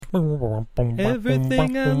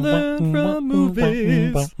Everything I learned from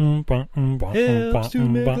movies helps to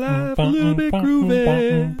make life a little bit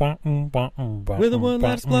groovy. With a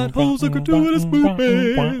one-liner plot holes and gratuitous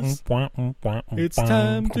movies. It's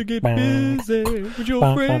time to get busy with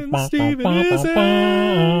your friend Steve and Izzy.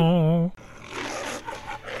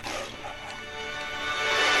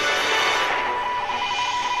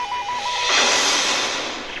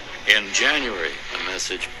 In January, a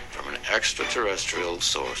message from an extraterrestrial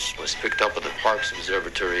source was picked up at the Parkes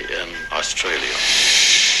Observatory in Australia.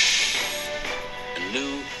 A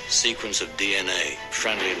new sequence of DNA,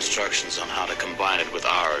 friendly instructions on how to combine it with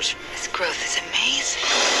ours. This growth is amazing.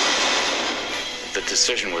 The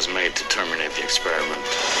decision was made to terminate the experiment.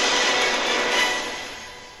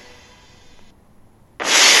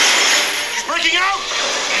 He's breaking out!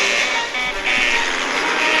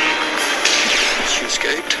 She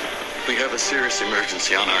escaped. We have a serious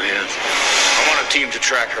emergency on our hands. I want a team to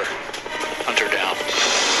track her. Hunt her down.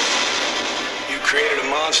 You created a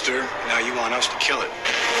monster, now you want us to kill it.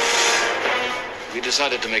 We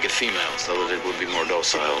decided to make it female so that it would be more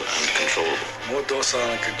docile and controllable. More docile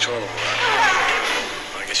and controllable.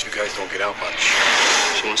 I guess you guys don't get out much.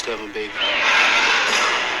 She wants to have a baby.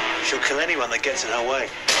 She'll kill anyone that gets in her way.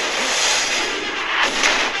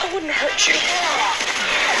 I wouldn't hurt you.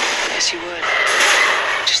 Yes, you would.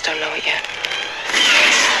 Just don't know it yet.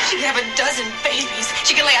 She'd have a dozen babies.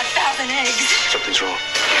 She could lay 1,000 eggs. Something's wrong.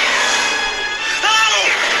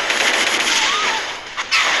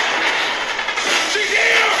 She's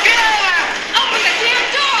here! Get out of there! Open the damn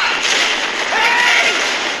door! Hey!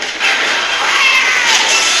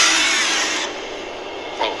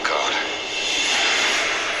 Oh, God.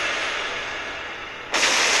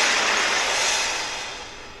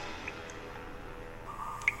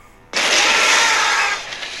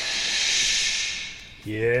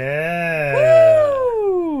 Yeah!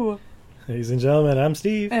 Woo! Ladies and gentlemen, I'm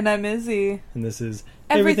Steve. And I'm Izzy. And this is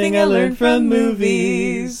Everything I Learned from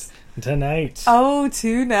Movies. Tonight, Oh,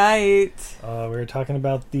 tonight. we're talking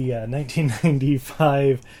about the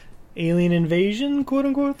 1995 Alien Invasion,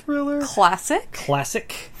 quote-unquote, thriller. Classic.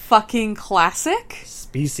 Fucking classic.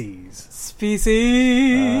 Species. Species.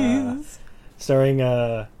 Starring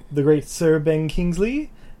the great Sir Ben Kingsley,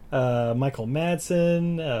 Michael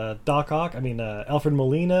Madsen, Doc Ock, Alfred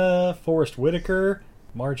Molina, Forrest Whitaker,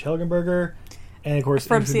 Marge Helgenberger, and of course...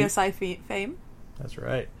 From CSI fame. That's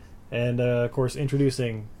right. And of course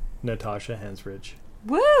introducing Natasha Henstridge.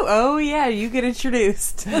 Woo! Oh, yeah, you get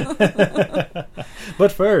introduced.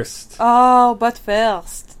 But first... But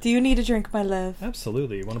first, do you need a drink, my love?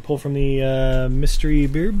 Absolutely. Want to pull from the mystery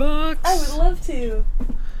beer box? I would love to.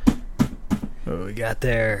 What we got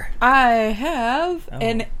there? I have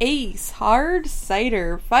an Ace Hard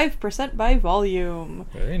Cider, 5% by volume.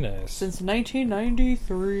 Very nice. Since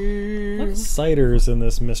 1993. What ciders in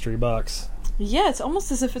this mystery box? Yeah, it's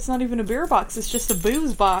almost as if it's not even a beer box, it's just a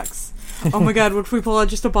booze box. Oh my god, what if we pull out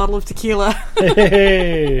just a bottle of tequila?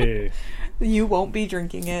 Hey! You won't be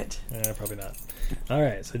drinking it. Probably not.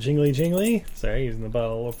 Alright, so jingly jingly. Sorry, using the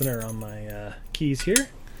bottle opener on my keys here.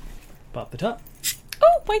 Pop the top.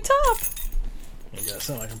 Oh, my top! You got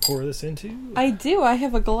something I can pour this into? I do. I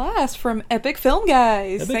have a glass from Epic Film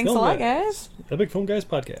Guys. Epic Thanks Film a lot, Guys. guys. Epic Film Guys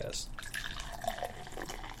podcast.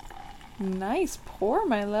 Nice pour,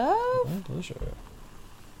 my love. Oh, delicious.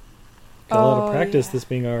 Got a lot of practice, yeah. this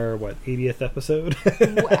being our, 80th episode?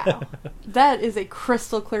 Wow. That is a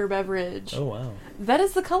crystal clear beverage. Oh, wow. That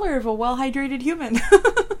is the color of a well-hydrated human.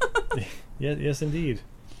 Yes, indeed.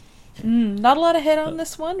 Not a lot of head on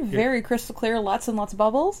this one. Very crystal clear. Lots and lots of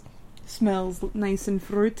bubbles. Smells nice and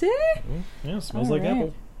fruity. Yeah, smells All like right.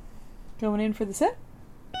 apple. Going in for the sip.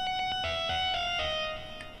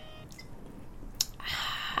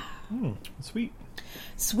 Sweet.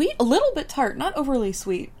 Sweet, a little bit tart, not overly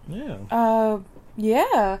sweet. Yeah.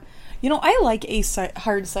 Yeah. You know, I like Ace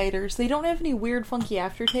hard ciders. They don't have any weird, funky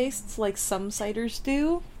aftertastes like some ciders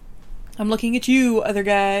do. I'm looking at you, other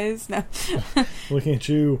guys. No. Looking at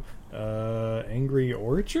you, Angry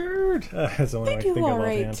Orchard? That's the one I They can do think of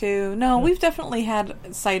alright offhand. too. No, we've definitely had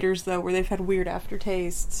ciders though where they've had weird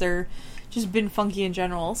aftertastes or just been funky in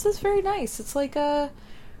general. This is very nice. It's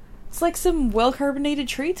like some well-carbonated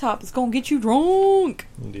treetop. It's gonna get you drunk.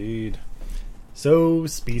 Indeed. So,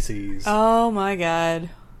 Species. Oh my god.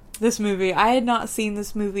 this movie. I had not seen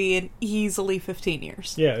this movie in easily 15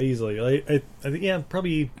 years. Yeah, easily. I think, yeah,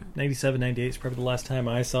 probably 97, 98 is probably the last time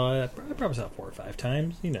I saw it. I probably saw it 4 or 5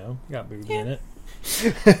 times. You know, got boobs in it.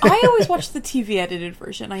 I always watched the TV edited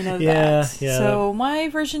version. I know that. Yeah. So my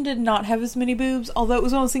version did not have as many boobs, although it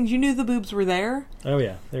was one of those things you knew the boobs were there. Oh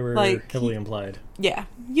yeah, they were Like, heavily implied. Yeah,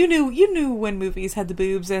 you knew when movies had the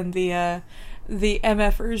boobs and the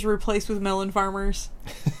MFers replaced with melon farmers.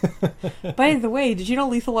 By the way, did you know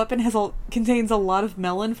Lethal Weapon contains a lot of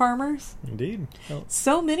melon farmers? Indeed. Well,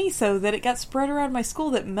 So many so that it got spread around my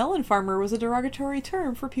school that melon farmer was a derogatory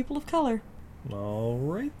term for people of color. all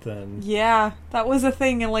right then. Yeah, that was a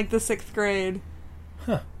thing in like the 6th grade.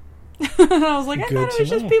 Huh. And I was like, I Good thought it to was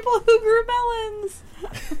just know. people who grew melons.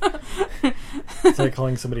 It's like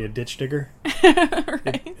calling somebody a ditch digger.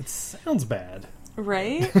 Right? It sounds bad.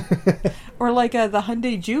 Right? Or like the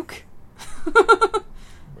Hyundai Juke.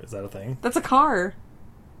 Is that a thing? That's a car.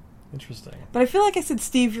 Interesting. But I feel like I said,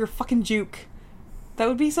 Steve, you're a fucking Juke. That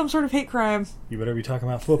would be some sort of hate crime. You better be talking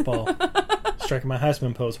about football. Striking my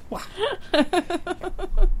Heisman pose. Wow.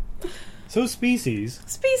 So Species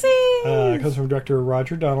comes from director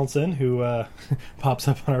Roger Donaldson, who pops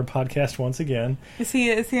up on our podcast once again. Is he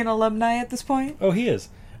an alumni at this point? Oh, he is.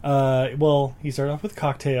 Well, he started off with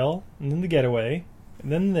Cocktail, and then The Getaway, and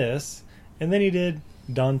then this, and then he did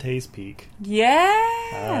Dante's Peak.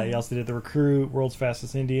 Yeah. He also did The Recruit, World's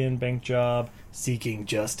Fastest Indian, Bank Job, Seeking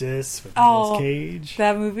Justice with Nicolas Cage.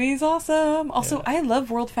 That movie's awesome. Also, I love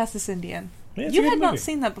World Fastest Indian. Yeah, it's a You good had not movie.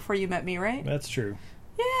 seen that before you met me, right? That's true.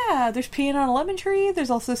 Yeah, there's peeing on a lemon tree. There's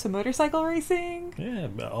also some motorcycle racing. Yeah,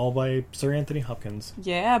 all by Sir Anthony Hopkins.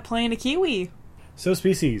 Yeah, playing a kiwi. So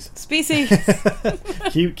Species. Species.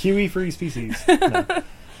 Kiwi-free species. No.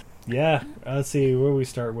 Yeah, let's see, where do we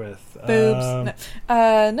start with? Boobs.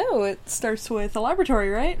 No, it starts with a laboratory,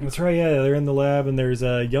 right? That's right, yeah, they're in the lab, and there's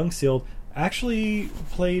a young Sealed, actually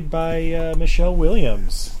played by Michelle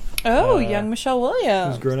Williams. Oh, young Michelle Who's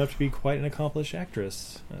Williams. grown up to be quite an accomplished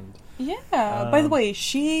actress. And Yeah. By the way,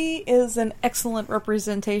 she is an excellent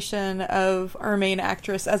representation of our main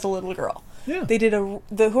actress as a little girl. yeah, They did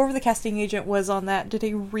whoever the casting agent was on that did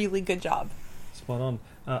a really good job. spot on.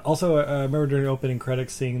 Also, I remember during the opening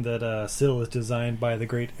credits seeing that Syl is designed by the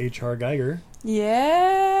great H.R. Geiger.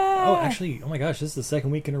 Yeah. Oh, actually, oh my gosh, this is the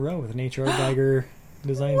second week in a row with an H.R. Geiger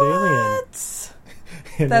designed alien. What?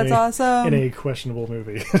 In That's awesome. In a questionable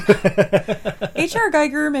movie. H.R.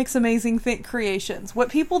 Geiger makes amazing creations. What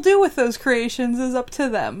people do with those creations is up to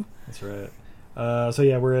them. That's right. So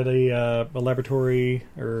yeah, we're at a laboratory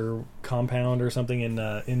or compound or something in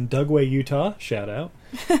Dugway, Utah. Shout out.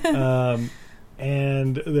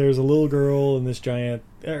 And there's a little girl in this giant,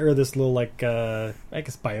 or this little I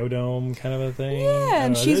guess biodome kind of a thing. Yeah,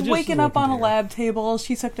 and she's just waking little up on a container. lab table.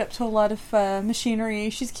 She's hooked up to a lot of machinery.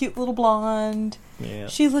 She's a cute little blonde. Yeah.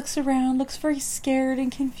 She looks around, looks very scared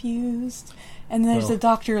and confused. And there's Well. a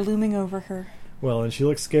doctor looming over her. Well, and she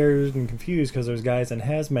looks scared and confused because there's guys in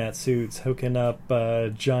hazmat suits hooking up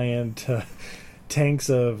giant tanks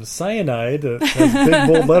of cyanide that has big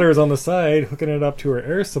bold letters on the side, hooking it up to her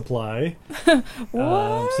air supply.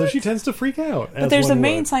 What? So she tends to freak out. But there's a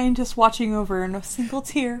main scientist watching over, and a single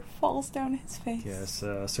tear falls down his face. Yes,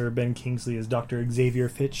 Sir Ben Kingsley is Dr. Xavier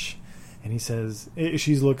Fitch, and he says,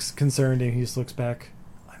 she looks concerned, and he just looks back,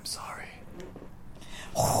 I'm sorry.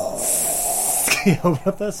 Open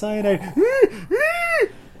up that cyanide.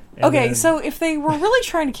 And Okay, then- so if they were really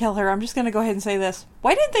trying to kill her, I'm just going to go ahead and say this.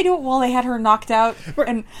 Why didn't they do it while they had her knocked out?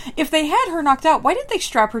 And if they had her knocked out, why didn't they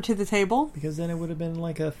strap her to the table? Because then it would have been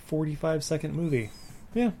like a 45-second movie.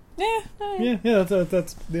 Yeah, Yeah.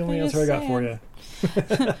 that's the only I'm answer I just got for you.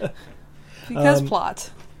 Because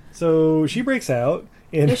plot. So she breaks out.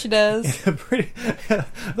 In, Yes, she does. in a pretty, that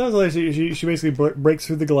was like she basically breaks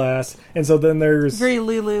through the glass, and so then there's Very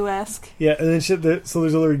Lulu-esque. yeah, and then so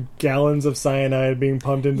there's other gallons of cyanide being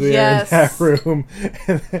pumped into the Yes. air in that room,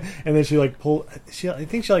 and then she I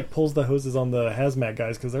think she pulls the hoses on the hazmat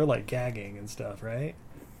guys because they're like gagging and stuff, right?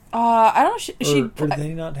 I don't. She. Or do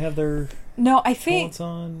they not have their No, I think. bullets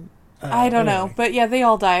on? I don't know, anyway. but yeah, they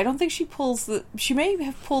all die. I don't think she pulls the. She may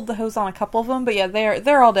have pulled the hose on a couple of them, but yeah,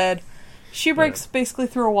 they're all dead. She breaks basically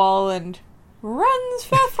through a wall and runs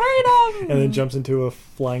for freedom. And then jumps into a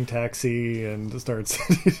flying taxi and starts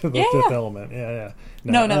the Fifth Element. Yeah.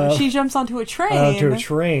 No, she jumps onto a train. To a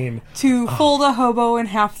train. To fold a hobo in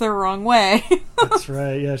half the wrong way. That's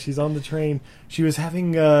right. Yeah, she's on the train. She was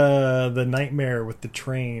having the nightmare with the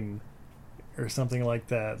train, or something like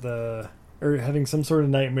that. or having some sort of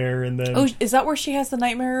nightmare, and then... Oh, is that where she has the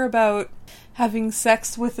nightmare about having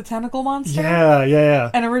sex with the tentacle monster? Yeah.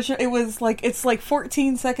 And originally, it was like, it's like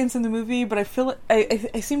 14 seconds in the movie, but I feel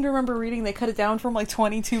I seem to remember reading they cut it down from like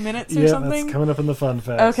 22 minutes or something. Yeah, that's coming up in the fun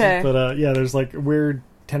facts. Okay. But there's like weird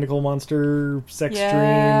tentacle monster sex dream,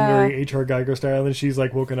 very H.R. Geiger style, and she's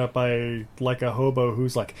like woken up by like a hobo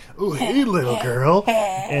who's like, "Oh, hey, little girl,"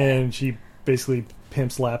 and she basically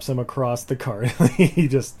pimp slaps him across the car. He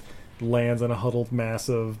just lands in a huddled mass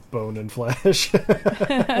of bone and flesh.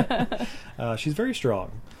 She's very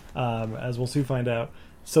strong, as we'll soon find out.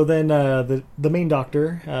 So then the main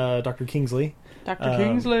doctor, Dr. Kingsley,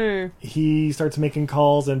 he starts making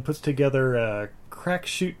calls and puts together a crack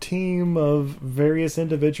shoot team of various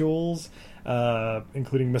individuals,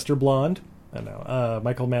 including Mr. Blonde. I know,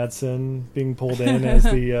 Michael Madsen being pulled in as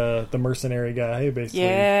the mercenary guy, basically,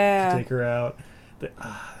 to take her out.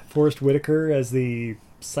 Forrest Whitaker as the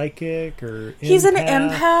psychic or empath. He's an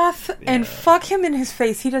empath, and fuck him in his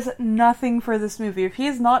face. He does nothing for this movie. If he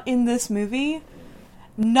is not in this movie,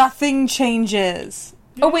 nothing changes.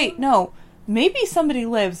 Oh wait, no. Maybe somebody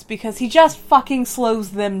lives because he just fucking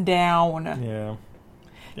slows them down. Yeah.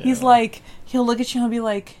 He's like, he'll look at you and he'll be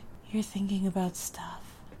like, "You're thinking about stuff.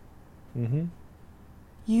 Mm-hmm.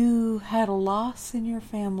 You had a loss in your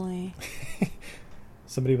family."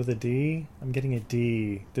 Somebody with a D? I'm getting a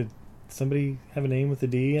D. Did somebody have a name with a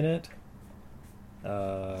D in it?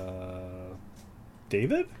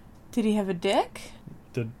 David? Did he have a dick?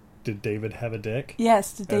 Did David have a dick?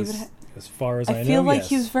 Yes, did David as far as I know, I feel like yes.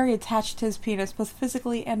 he was very attached to his penis, both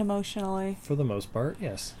physically and emotionally. For the most part,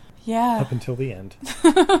 yes. Yeah. Up until the end.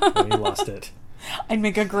 When he lost it. I'd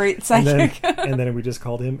make a great psychic. And then we just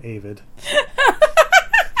called him Avid.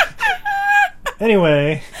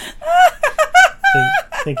 Anyway.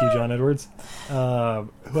 Thank you, John Edwards.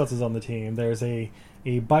 Who else is on the team? There's a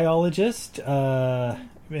biologist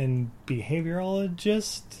and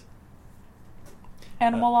behaviorologist.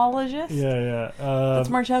 Animalologist? Yeah. That's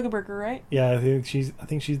Marge Helgeberger, right? Yeah, I think she's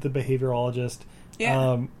the behaviorologist.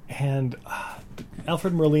 Yeah. And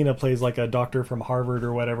Alfred Molina plays like a doctor from Harvard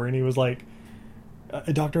or whatever, and he was like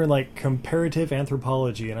a doctor in like comparative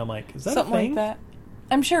anthropology, and I'm like, is that something a thing? like that?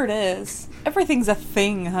 I'm sure it is. Everything's a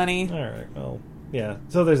thing, honey. All right. Well, yeah.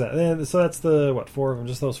 So there's that. And so that's the four of them,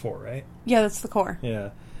 just those four, right? Yeah, that's the core. Yeah.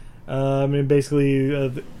 And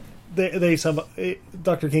basically,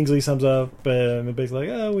 Dr. Kingsley sums up and basically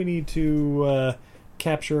like, oh, we need to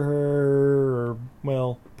capture her, or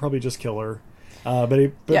well, probably just kill her.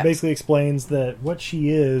 But basically explains that what she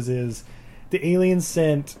is the aliens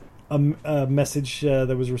sent a message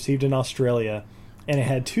that was received in Australia, and it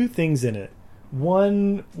had two things in it.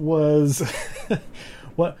 One was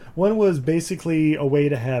one was basically a way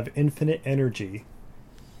to have infinite energy,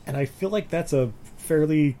 and I feel like that's a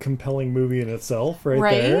fairly compelling movie in itself, right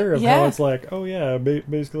there. Of how it's like, oh yeah,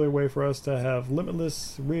 basically a way for us to have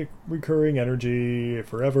limitless recurring energy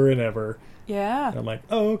forever and ever. Yeah. And I'm like,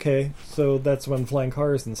 oh okay, so that's when flying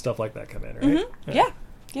cars and stuff like that come in, right? Mm-hmm.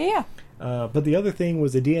 Yeah. But the other thing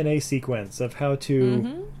was a DNA sequence of how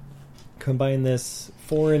to combine this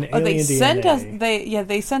foreign alien DNA.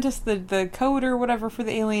 They sent us the code or whatever for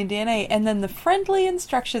the alien DNA, and then the friendly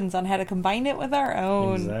instructions on how to combine it with our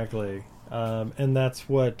own. Exactly. And that's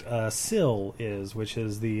what Syl is, which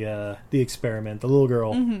is the experiment, the little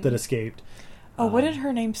girl that escaped. Oh, what did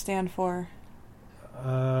her name stand for?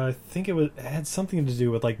 I think it had something to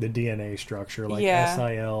do with like the DNA structure, like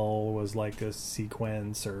SIL was like a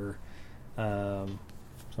sequence or some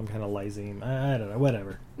kind of lysine. I don't know,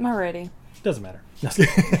 whatever. Alrighty. Doesn't matter.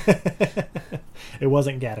 It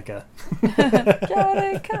wasn't Gattaca.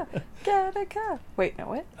 Gattaca. Wait, no,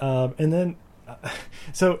 what? And then,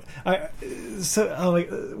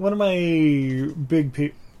 one of my big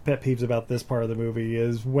pet peeves about this part of the movie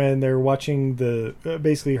is when they're watching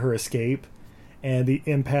basically her escape, and the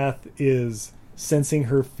empath is sensing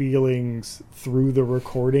her feelings through the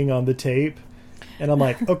recording on the tape, and I'm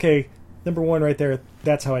like, okay, number one right there,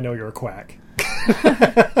 that's how I know you're a quack.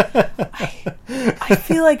 I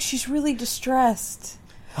feel like she's really distressed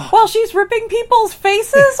while she's ripping people's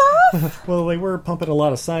faces off. Well, they were pumping a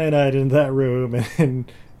lot of cyanide into that room,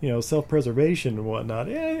 and self-preservation and whatnot.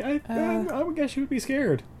 Yeah, I would guess you would be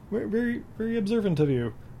scared. Very, very observant of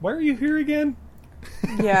you. Why are you here again?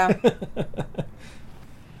 Yeah.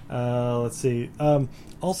 Let's see.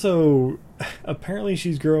 Also, apparently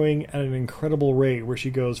she's growing at an incredible rate, where she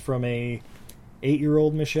goes from a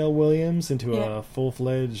 8-year-old Michelle Williams into a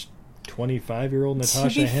full-fledged 25-year-old Natasha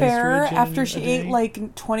Henstridge. To be fair, after she ate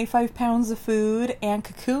like 25 pounds of food and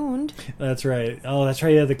cocooned. That's right. Oh, that's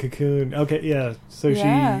right. Yeah, the cocoon. Okay, yeah. So she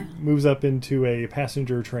moves up into a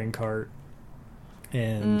passenger train cart.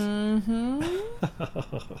 And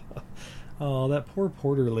oh, that poor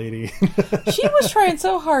Porter lady. She was trying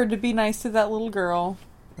so hard to be nice to that little girl.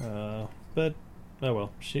 But oh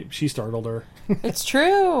well, she startled her. It's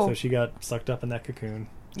true. So she got sucked up in that cocoon.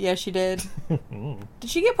 Yeah, she did. Did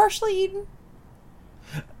she get partially eaten?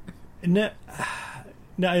 No,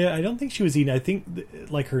 I don't think she was eaten. I think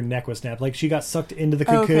like her neck was snapped. Like she got sucked into the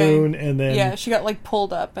cocoon, and then yeah, she got like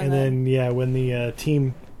pulled up, and then when the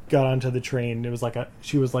team got onto the train, it was like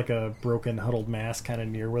she was like a broken, huddled mass, kind of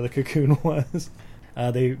near where the cocoon was.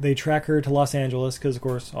 They track her to Los Angeles because, of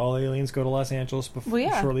course, all aliens go to Los Angeles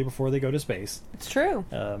shortly before they go to space. It's true.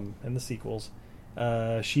 In the sequels.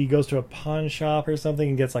 She goes to a pawn shop or something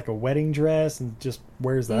and gets like a wedding dress and just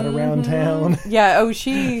wears that around town. Yeah,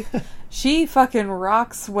 she fucking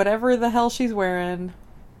rocks whatever the hell she's wearing.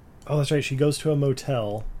 Oh, that's right. She goes to a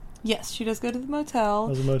motel. Yes, she does go to the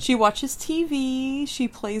motel. She watches TV. She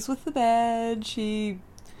plays with the bed. She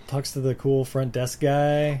talks to the cool front desk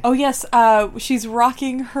guy. Oh, yes. She's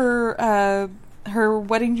rocking her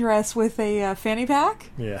wedding dress with a fanny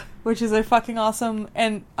pack. Yeah. Which is a fucking awesome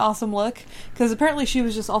look. Because apparently she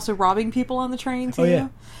was just also robbing people on the train, too. Oh, yeah.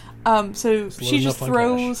 So she just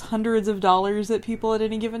throws hundreds of dollars at people at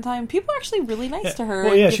any given time. People are actually really nice to her.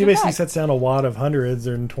 Well, yeah, she basically sets down a wad of hundreds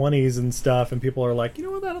and 20s and stuff, and people are like, you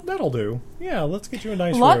know what, that'll do. Yeah, let's get you a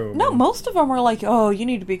nice room. No, most of them are like, oh, you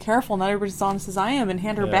need to be careful. Not everybody's as honest as I am, and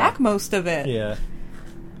hand her back most of it. Yeah.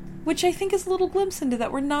 Which I think is a little glimpse into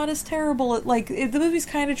that. We're not as terrible at, the movie's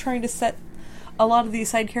kind of trying to set a lot of these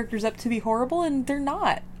side characters up to be horrible, and they're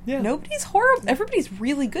not. Yeah. Nobody's horrible. Everybody's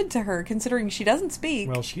really good to her, considering she doesn't speak.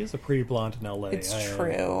 Well, she is a pretty blonde in L.A. It's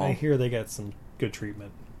true. I hear they get some good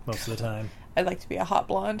treatment most of the time. I'd like to be a hot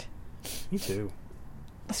blonde. Me too.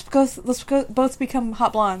 Let's go both become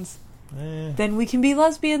hot blondes. Then we can be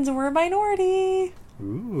lesbians and we're a minority.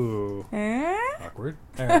 Ooh. Awkward.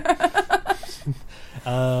 All right.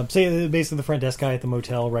 So basically the front desk guy at the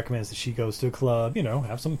motel recommends that she goes to a club,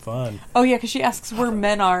 have some fun. Oh, yeah, because she asks where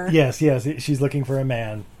men are. Yes. She's looking for a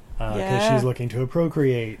man because she's looking to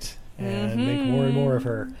procreate and make more and more of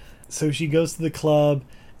her. So she goes to the club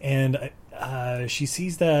and she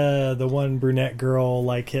sees the one brunette girl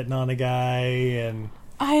hitting on a guy and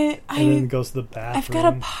then goes to the bathroom. I've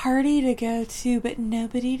got a party to go to, but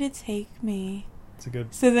nobody to take me.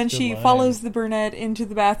 So then she follows the brunette into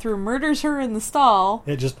the bathroom, murders her in the stall.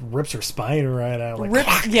 It just rips her spine right out.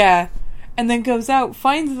 Yeah. And then goes out,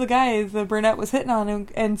 finds the guy the brunette was hitting on,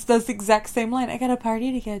 and does the exact same line. I got a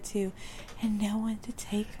party to go to, and no one to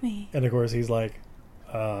take me. And of course he's like,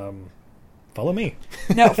 follow me.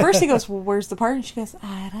 No, first he goes, well, where's the party? And she goes,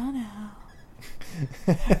 I don't know.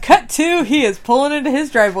 Cut to, he is pulling into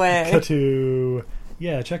his driveway. Cut to...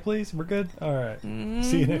 Yeah, check please. We're good. All right.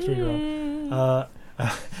 See you next week. I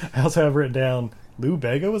also have written down Lou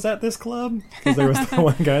Bega was at this club because there was the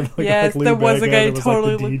one guy that yes, Lou there was Bega a guy that was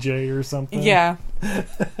totally the DJ or something. Yeah,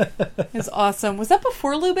 it's awesome. Was that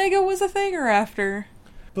before Lou Bega was a thing or after?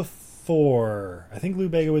 Before. I think Lou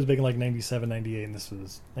Bega was big in 97, 98, and this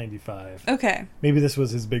was 95. Okay. Maybe this was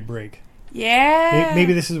his big break. Yeah.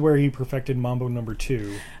 Maybe this is where he perfected Mambo No.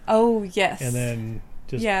 2. Oh yes. And then.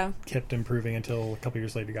 Just kept improving until a couple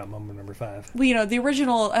years later got Mambo No. 5. Well, the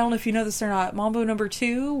original, I don't know if you know this or not, Mambo No.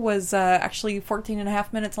 2 was actually 14 and a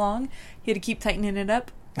half minutes long. He had to keep tightening it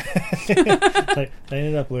up. Tighten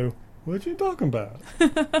it up, Lou. What you talking about?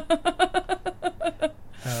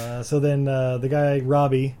 So then the guy,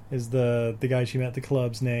 Robbie, is the guy she met at the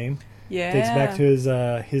club's name. Yeah. Takes back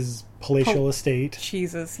to his palatial estate.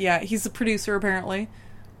 Jesus, yeah. He's the producer, apparently.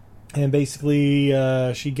 And basically,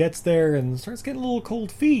 she gets there and starts getting a little cold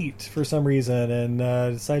feet for some reason and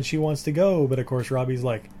decides she wants to go. But, of course, Robbie's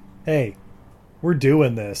like, hey, we're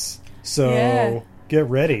doing this. So get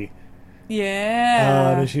ready.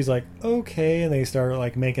 Yeah. And she's like, okay. And they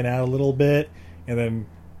start, making out a little bit. And then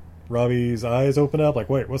Robbie's eyes open up,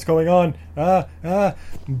 wait, what's going on?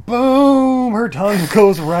 Boom! Her tongue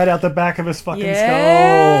goes right out the back of his fucking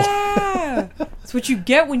skull. That's what you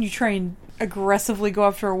get when you try and aggressively go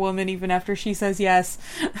after a woman even after she says yes.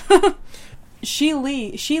 She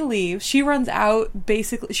leaves. She runs out,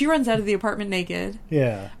 basically. She runs out of the apartment naked.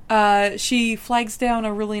 Yeah. She flags down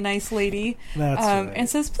a really nice lady. That's right. And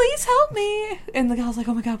says, please help me. And the gal's like,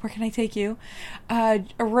 oh my god, where can I take you?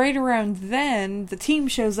 Right around then, the team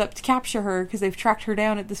shows up to capture her because they've tracked her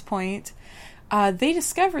down at this point. They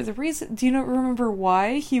discover the reason. Do you remember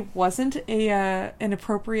why he wasn't an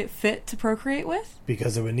appropriate fit to procreate with?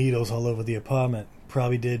 Because there were needles all over the apartment.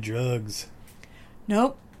 Probably did drugs.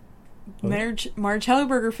 Nope. Marge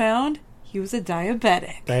Hellerberger found He was a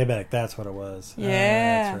diabetic. Diabetic, that's what it was.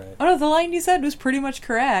 Yeah. That's right. Oh no, the line you said was pretty much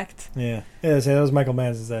correct. Yeah. Yeah, so that was Michael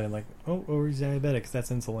Madsen said, and like, he's diabetic 'cause that's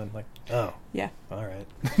insulin. Like, oh. Yeah. All right.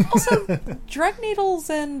 Also, drug needles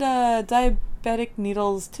and diabetic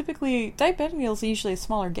needles, diabetic needles are usually a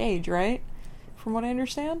smaller gauge, right? From what I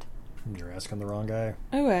understand. You're asking the wrong guy.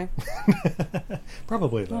 Okay.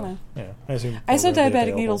 Probably, though. I don't know. Yeah. I assume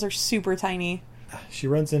diabetic needles are super tiny. She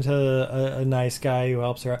runs into a nice guy who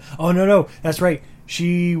helps her out. Oh, no. That's right.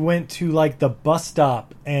 She went to, like, the bus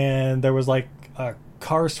stop, and there was, like, a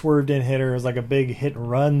car swerved and hit her. It was, like, a big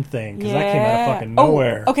hit-and-run thing, because that came out of fucking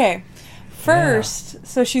nowhere. Oh, okay. First,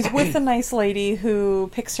 so she's with a nice lady who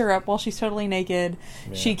picks her up while she's totally naked.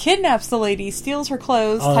 Yeah. She kidnaps the lady, steals her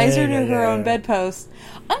clothes, ties her to her own bedpost.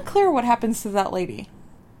 Unclear what happens to that lady.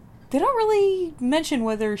 They don't really mention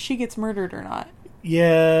whether she gets murdered or not.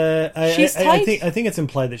 Yeah, I think it's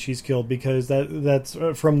implied that she's killed because that's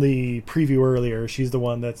from the preview earlier. She's the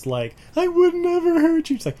one that's like, I would never hurt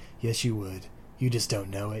you. She's like, yes, you would. You just don't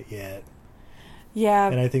know it yet. Yeah.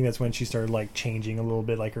 And I think that's when she started like changing a little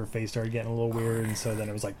bit, like her face started getting a little weird, and so then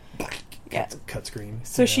it was like cut screen.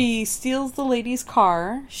 So she steals the lady's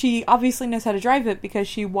car. She obviously knows how to drive it because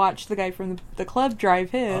she watched the guy from the club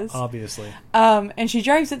drive his. Obviously. And she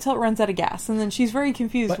drives it till it runs out of gas, and then she's very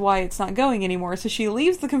confused why it's not going anymore. So she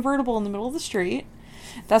leaves the convertible in the middle of the street.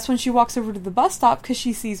 That's when she walks over to the bus stop because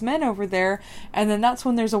she sees men over there, and then that's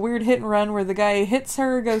when there's a weird hit and run where the guy hits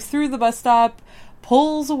her, goes through the bus stop,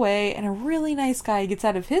 pulls away, and a really nice guy gets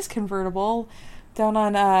out of his convertible down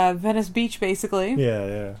on Venice Beach, basically.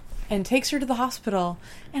 Yeah. And takes her to the hospital.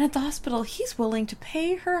 And at the hospital, he's willing to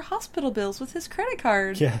pay her hospital bills with his credit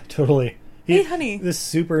card. Yeah, totally. Hey, honey. This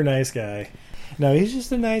super nice guy. No, he's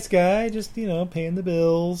just a nice guy, just, paying the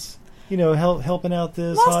bills. Helping out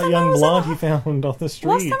this hot young blonde he found on the street.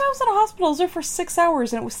 Last time I was in a hospital, I was there for 6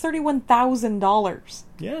 hours, and it was $31,000.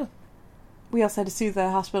 Yeah. We also had to sue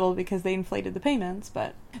the hospital because they inflated the payments,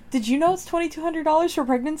 but... Did you know it's $2,200 for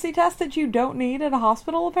pregnancy tests that you don't need at a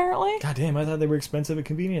hospital, apparently? God damn, I thought they were expensive at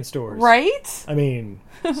convenience stores. Right? I mean,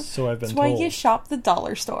 so I've been That's told. why you shop the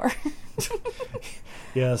dollar store.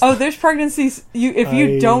 Yes. Oh, there's pregnancies. If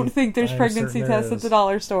you don't think there's pregnancy tests at the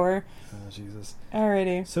dollar store. Oh, Jesus.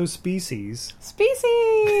 Alrighty. So Species.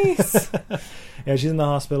 Yeah, she's in the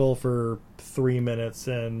hospital for 3 minutes,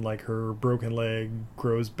 and like her broken leg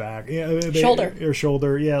grows back. Yeah, shoulder. Her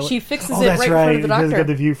shoulder. Yeah. She fixes it that's right in front of the doctor. You got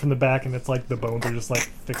the view from the back, and it's like the bones are just like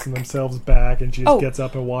fixing themselves back, and she just gets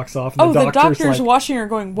up and walks off. And the doctor's like, watching her,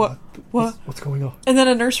 going, "What? What's going on?" And then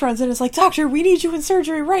a nurse runs in and is like, "Doctor, we need you in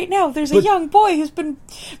surgery right now. There's a young boy who's been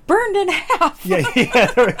burned in half." Yeah,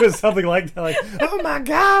 it was something like that. Like, oh my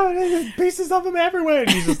God, there's pieces of him everywhere, and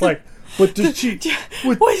he's just like. What did she...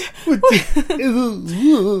 What? By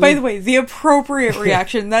the way, the appropriate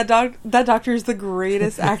reaction. That doctor is the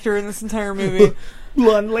greatest actor in this entire movie.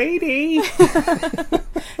 Blonde lady.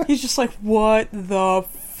 He's just like, what the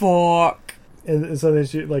fuck? And so then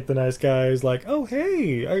she, like, the nice guy is like, oh,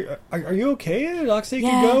 hey, are you okay? Doc say you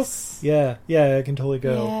can go? Yeah, I can totally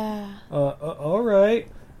go. Yeah. All right.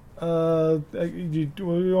 What do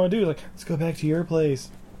you want to do? Like, let's go back to your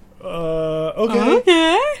place.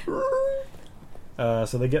 Okay.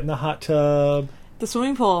 So they get in the hot tub. The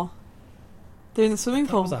swimming pool. They're in the swimming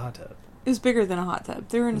pool. It was a hot tub. It was bigger than a hot tub.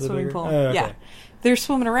 They were in a swimming pool. Oh, okay. Yeah. They're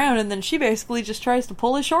swimming around, and then she basically just tries to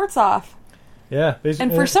pull his shorts off. Yeah.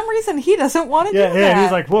 And for some reason, he doesn't want to do that. Yeah, and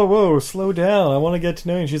he's like, whoa, slow down. I want to get to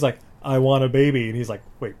know you. And she's like, I want a baby. And he's like,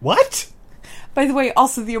 wait, what? By the way,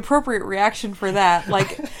 also the appropriate reaction for that,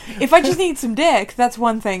 like, if I just need some dick, that's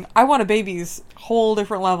one thing. I want a baby's whole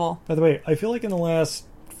different level. By the way, I feel like in the last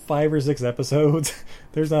 5 or 6 episodes,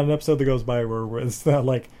 there's not an episode that goes by where it's not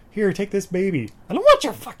like, here, take this baby. I don't want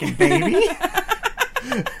your fucking baby.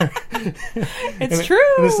 It's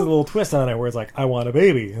true. And this is a little twist on it where it's like, I want a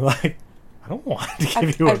baby. Like, I don't want to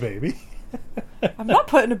give you a baby. I'm not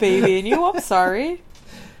putting a baby in you. I'm sorry.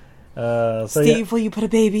 Steve, will you put a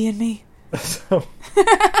baby in me? So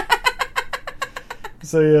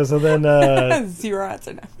then zero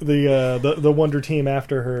answer no. The Wonder Team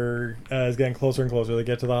after her is getting closer and closer. They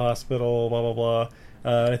get to the hospital, blah blah blah.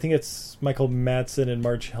 I think it's Michael Madsen and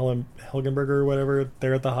Marge Helgenberger or whatever.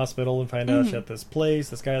 They're at the hospital and find out she's at this place.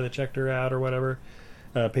 This guy that checked her out or whatever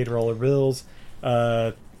paid her all her bills,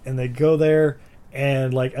 and they go there,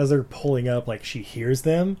 and like as they're pulling up, like she hears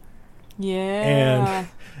them. Yeah.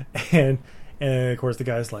 And of course the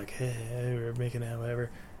guy's like, hey, we're making out,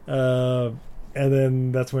 whatever. And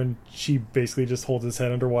then that's when she basically just holds his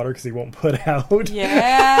head underwater because he won't put out.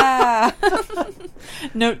 Yeah.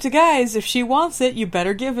 Note to guys, if she wants it, you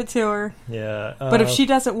better give it to her. Yeah. But if she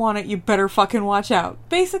doesn't want it, you better fucking watch out.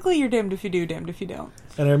 Basically, you're damned if you do, damned if you don't.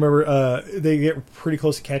 And I remember they get pretty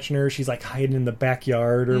close to catching her. She's like hiding in the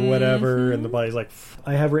backyard or whatever. And the body's like,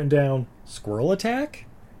 I have written down squirrel attack.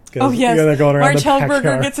 Oh, yes. They're going around Marge the backyard.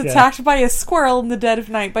 Hellenberger gets attacked by a squirrel in the dead of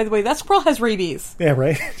night. By the way, that squirrel has rabies. Yeah,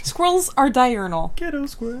 right? Squirrels are diurnal. Ghetto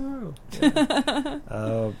squirrel. Yeah.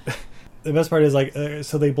 The best part is, like,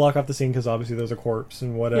 so they block off the scene because obviously there's a corpse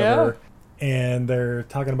and whatever. Yeah. And they're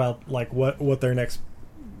talking about, like, what they're going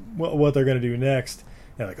to do next.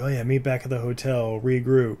 They're like, oh yeah, meet back at the hotel,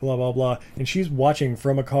 regroup, blah, blah, blah. And she's watching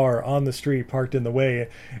from a car on the street parked in the way.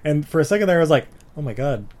 And for a second there, I was like, oh my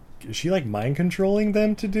God, is she like mind controlling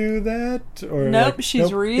them to do that? Or nope, like,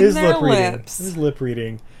 she's reading their lips. It is lip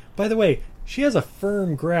reading. By the way, she has a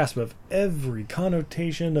firm grasp of every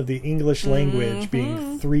connotation of the English language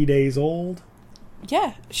being 3 days old.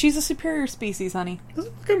 Yeah, she's a superior species, honey. Does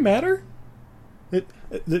it fucking matter?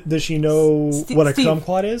 Does she know what a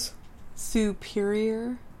kumquat is?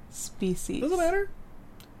 Superior species. Does it matter?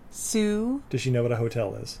 Does she know what a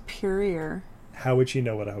hotel is? Superior. How would she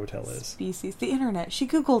know what a hotel is? Species. The internet. She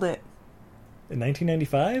Googled it. In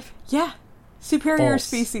 1995? Yeah. Superior False.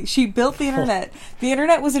 species. She built the internet. The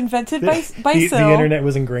internet was invented by Syl. The internet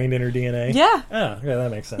was ingrained in her DNA? Yeah. Oh, yeah,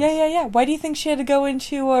 that makes sense. Yeah. Why do you think she had to go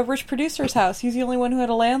into a rich producer's house? He was the only one who had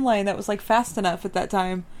a landline that was like fast enough at that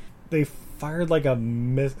time. They fired like a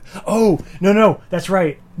Oh, no, that's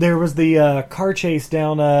right. There was the car chase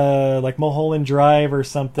down like Mulholland Drive or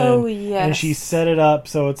something. Oh, yes. And she set it up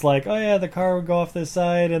so it's like, oh yeah, the car would go off this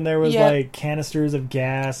side and there was like canisters of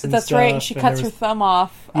gas and that's stuff. right, and she cuts her thumb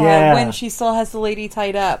off when she still has the lady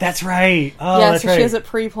tied up. That's right. Oh, yeah, that's so right. she has it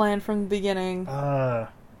pre-planned from the beginning. Yeah.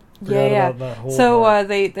 So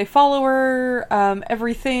they follow her.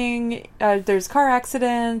 Everything. There's a car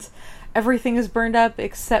accident. Everything is burned up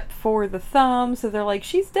except for the thumb. So they're like,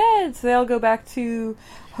 she's dead. So they all go back to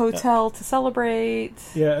hotel to celebrate.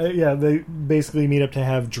 Yeah. They basically meet up to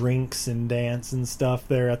have drinks and dance and stuff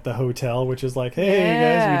there at the hotel, which is like, hey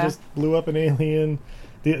guys, we just blew up an alien,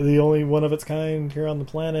 the only one of its kind here on the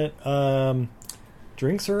planet.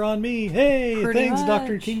 Drinks are on me. Hey, pretty thanks, much.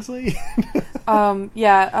 Dr. Kingsley. The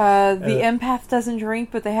empath doesn't drink,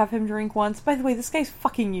 but they have him drink once. By the way, this guy's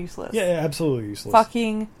fucking useless. Yeah, absolutely useless.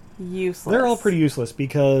 Fucking useless. They're all pretty useless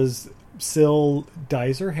because Syl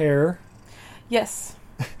dyes her hair. Yes.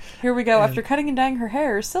 Here we go. After cutting and dyeing her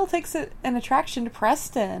hair, Syl takes an attraction to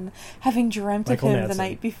Preston, having dreamt Michael of him Madsen. the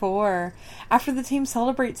night before. After the team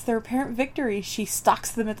celebrates their apparent victory, she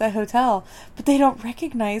stalks them at the hotel, but they don't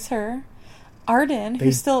recognize her. Arden,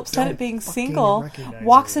 who's still upset at being single,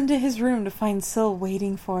 walks into his room to find Syl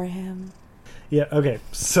waiting for him. Yeah, okay.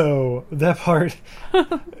 So, that part...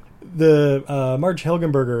 Marge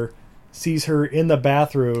Helgenberger sees her in the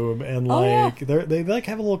bathroom and they like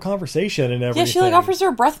have a little conversation and everything. Yeah, she like offers her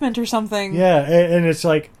a breath mint or something. Yeah, and it's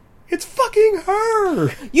like, it's fucking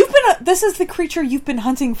her. This is the creature you've been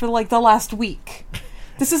hunting for like the last week.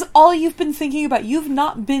 This is all you've been thinking about. You've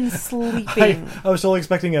not been sleeping. I was totally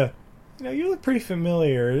expecting you look pretty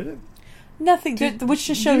familiar. Nothing, which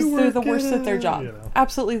just shows they're the worst at their job. You know.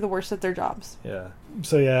 Absolutely the worst at their jobs. Yeah.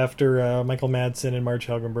 So after Michael Madsen and Marge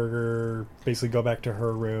Helgenberger basically go back to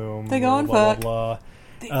her room. They go and blah, fuck. Blah,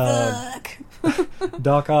 They fuck.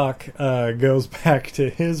 Doc Ock goes back to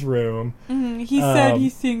his room. He said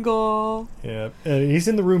he's single. Yeah, and he's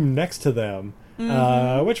in the room next to them.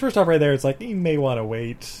 Which first off, right there, it's like you may want to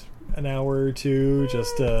wait an hour or two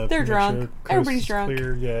just to. They're make drunk. Sure Everybody's drunk.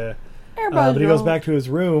 Clear. Yeah. Everybody's but he goes drunk. back to his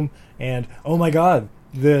room, and oh my god,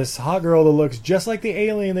 this hot girl that looks just like the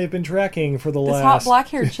alien they've been tracking for the last hot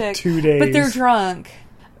black-haired chick. 2 days. But they're drunk.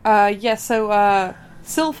 So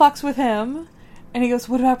Syl fucks with him, and he goes,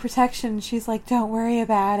 "What about protection?" She's like, "Don't worry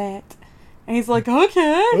about it." And he's like,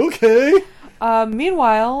 "Okay." Okay.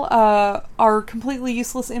 Meanwhile, our completely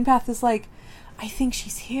useless empath is like, "I think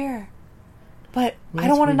she's here, but I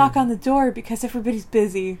don't want to knock on the door because everybody's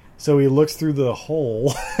busy." So he looks through the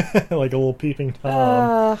hole, like a little peeping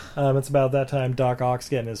Tom. It's about that time Doc Ock's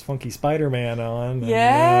getting his funky Spider-Man on.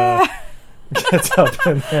 Yeah. And, gets up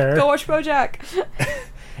in there. Go watch BoJack.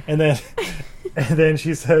 And then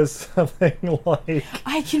she says something like,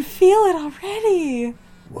 "I can feel it already."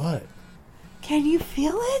 "What? Can you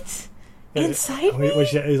feel it inside me?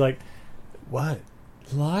 He's like, "What?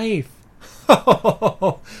 Life."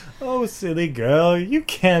 Oh, silly girl, you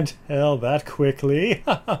can't tell that quickly.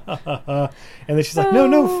 And then she's like,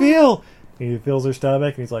 no, feel. And he feels her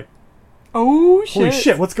stomach, and he's like, Oh shit! Holy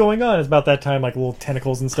shit, what's going on? It's about that time, like, little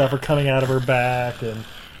tentacles and stuff are coming out of her back and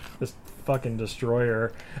just fucking destroy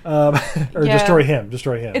her. Or Yeah. destroy him.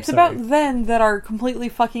 It's sorry. about then that our completely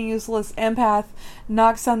fucking useless empath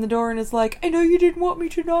knocks on the door and is like, I know you didn't want me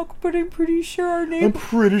to knock, but I'm pretty sure our neighbor... I'm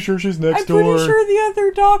pretty sure she's next I'm door. pretty sure the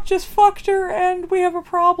other doc just fucked her and we have a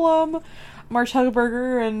problem. March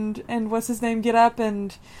Helgenberger and what's his name get up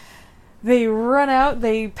and they run out,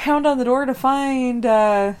 they pound on the door to find,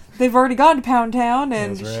 they've already gone to Pound Town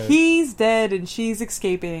and That's right. he's dead and she's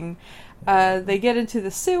escaping. They get into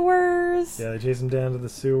the sewers. Yeah, they chase him down to the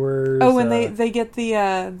sewers. Oh, and they get the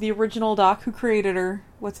original doc who created her.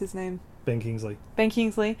 What's his name? Ben Kingsley. Ben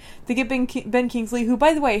Kingsley. They get Ben Kingsley, who,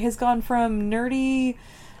 by the way, has gone from nerdy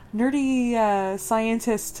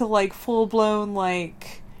scientist to, like, full-blown,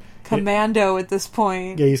 like, commando at this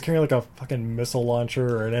point. Yeah, he's carrying like a fucking missile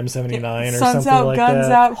launcher or an M79 or Suns something out, like guns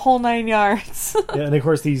that. out, whole 9 yards. Yeah, and of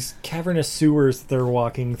course these cavernous sewers that they're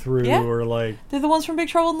walking through Yeah. are like... They're the ones from Big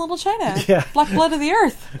Trouble in Little China. Yeah. Black blood of the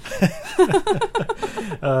earth.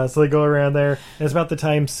 So they go around there, and it's about the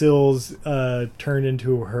time Sills turned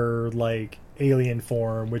into her, like, alien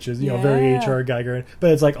form, which is, very Yeah. H.R. Geiger,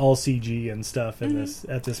 but it's like all CG and stuff in this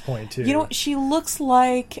at this point too. You know, she looks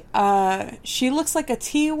like a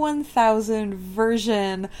T-1000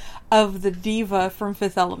 version of the diva from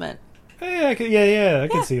Fifth Element. Yeah, I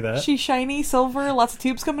can see that. She's shiny, silver, lots of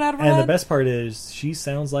tubes coming out of her And head. the best part is she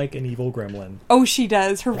sounds like an evil gremlin. Oh, she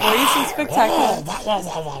does. Her voice is spectacular.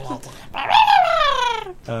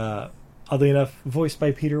 Oddly enough, voiced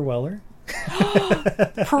by Peter Weller.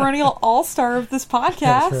 Perennial all-star of this podcast.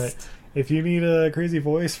 That's right. If you need a crazy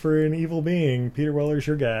voice for an evil being, Peter Weller's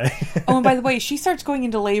your guy. Oh, and by the way, she starts going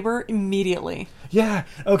into labor immediately. Yeah.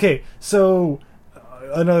 Okay. So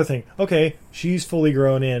another thing. Okay, she's fully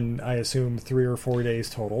grown in, I assume, 3 or 4 days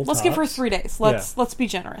total. Let's give her 3 days. Let's be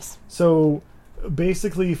generous. So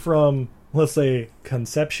basically, from let's say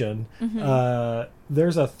conception,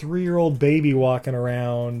 there's a 3-year-old baby walking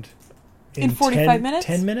around. In 45 minutes?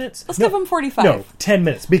 10 minutes? Let's give them 45. No, 10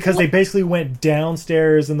 minutes. Because they basically went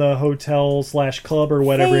downstairs in the hotel/club or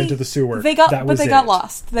whatever into the sewer. They got That was got it.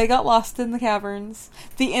 lost. They got lost in the caverns.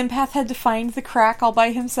 The empath had to find the crack all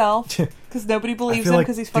by himself because nobody I believes feel him like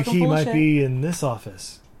because he's the fucking key full of might shit. be in this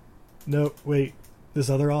office. No, wait. This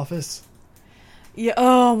other office? Yeah.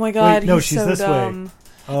 Oh my god. Wait, no, he's she's so this way. dumb.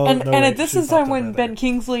 Oh, And no, and wait, at this she is popped time up when right Ben there.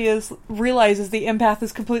 Kingsley realizes the empath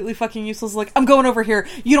is completely fucking useless. Like, I'm going over here.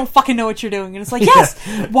 You don't fucking know what you're doing. And it's like, yes.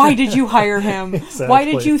 Why did you hire him? Exactly. Why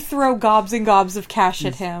did you throw gobs and gobs of cash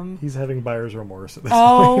at him? He's having buyer's remorse at this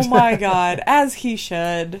Oh point. my god, as he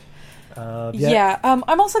should. Yeah.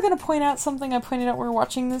 I'm also going to point out something I pointed out when we were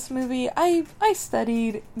watching this movie. I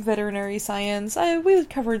studied veterinary science. We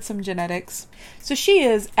covered some genetics. So she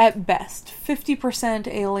is, at best, 50%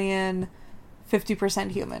 alien,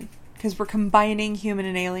 50% human. Because we're combining human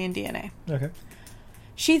and alien DNA. Okay.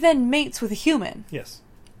 She then mates with a human. Yes.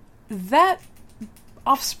 That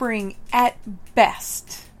offspring, at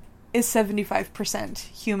best, is 75%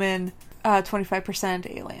 human,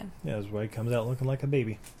 25% alien. Yeah, that's why he comes out looking like a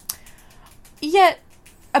baby. Yet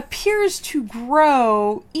appears to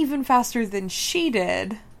grow even faster than she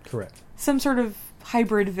did. Correct. Some sort of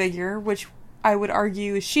hybrid vigor, which I would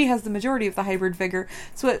argue she has the majority of the hybrid vigor.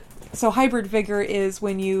 So hybrid vigor is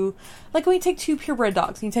when you take 2 purebred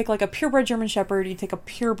dogs. You take like a purebred German Shepherd, you take a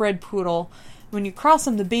purebred poodle. When you cross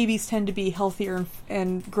them, the babies tend to be healthier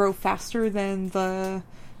and grow faster than the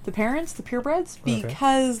parents, the purebreds,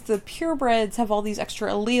 because the purebreds have all these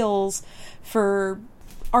extra alleles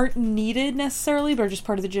aren't needed necessarily, but are just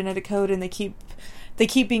part of the genetic code, and they keep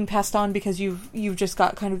being passed on because you've just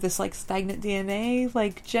got kind of this like stagnant DNA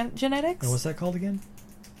like genetics. And what's that called again?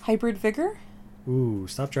 Hybrid vigor. Ooh,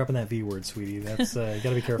 stop dropping that V word, sweetie. That's you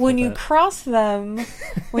gotta be careful. When with you that. cross them,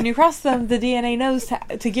 the DNA knows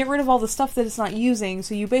to get rid of all the stuff that it's not using.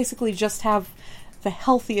 So you basically just have the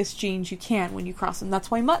healthiest genes you can when you cross them. That's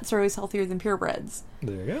why mutts are always healthier than purebreds.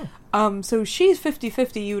 There you go. So she's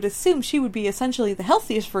 50-50. You would assume she would be essentially the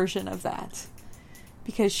healthiest version of that.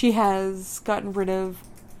 Because she has gotten rid of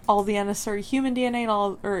all the unnecessary human DNA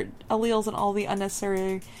or alleles and all the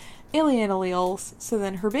unnecessary alien alleles. So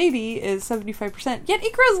then her baby is 75%. Yet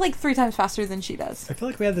it grows like 3 times faster than she does. I feel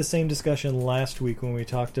like we had the same discussion last week when we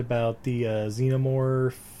talked about the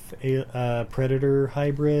xenomorph predator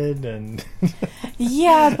hybrid and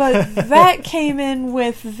Yeah, but that came in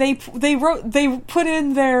with they put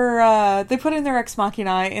in their ex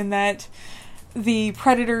machina in that the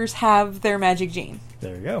predators have their magic gene.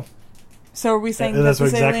 there you go. So are we saying And that that's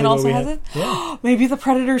this exactly alien what also we has had. it? Yeah. Maybe the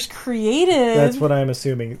predators created. That's what I'm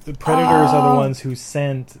assuming. The predators are the ones who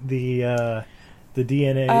sent the the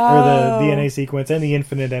DNA or Oh. the DNA sequence and the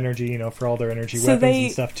infinite energy, you know, for all their energy So weapons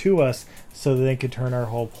and stuff to us, so that they could turn our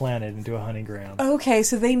whole planet into a hunting ground. Okay,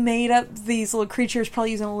 so they made up these little creatures,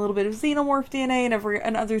 probably using a little bit of xenomorph DNA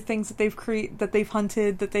and other things that they've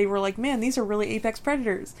hunted. That they were like, man, these are really apex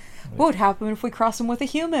predators. What would happen if we cross them with a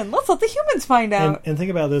human? Let's let the humans find out. And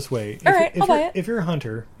think about it this way: All right, I'll buy it. if you're a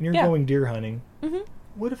hunter and you're Yeah. going deer hunting, Mhm.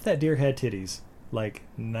 what if that deer had titties, like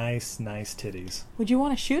nice titties? Would you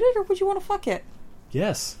want to shoot it or would you want to fuck it?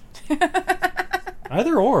 Yes.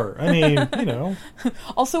 Either or. I mean, you know,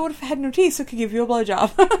 Also, what if it had no teeth so it could give you a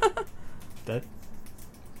blowjob? that.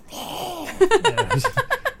 Yeah,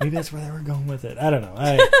 maybe that's where they were going with it. I don't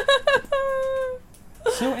know.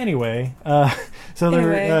 So anyway, they're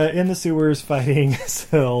Anyway. in the sewers fighting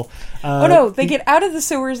Syl. Oh no, they get out of the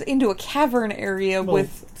sewers into a cavern area well,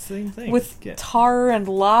 with same thing. Yeah. tar and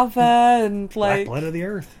lava and Black like blood of the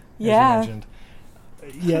earth. As Yeah. you mentioned.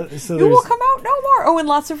 Yeah. So you will there's. come out no more. Oh, and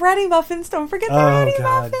lots of ratty muffins. Don't forget the Oh ratty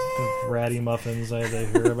god, muffins. the ratty muffins I had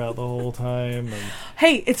to hear about the whole time, and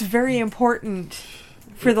Hey, it's very important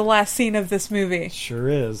for the last scene of this movie. sure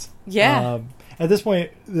is. Yeah. At this point,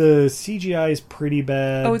 the CGI is pretty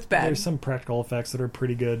bad. Oh, it's bad. There's some practical effects that are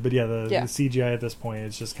pretty good, but yeah, the CGI at this point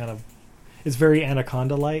is just kind of. It's very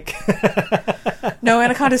Anaconda-like. No,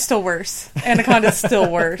 Anaconda's still worse. Anaconda's still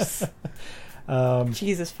worse.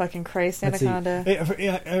 Jesus fucking Christ, Let's see. Anaconda.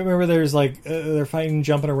 Yeah, I remember there's like they're fighting,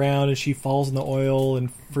 jumping around, and she falls in the oil,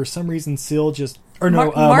 and for some reason, Syl just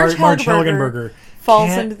Marge Marge Helgenberger Helgenberger falls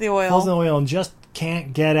can't- into the oil. falls in the oil, and just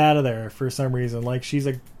can't get out of there for some reason. Like she's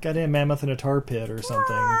a goddamn mammoth in a tar pit or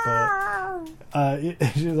something.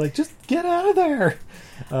 But she's like, just get out of there.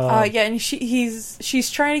 Yeah, and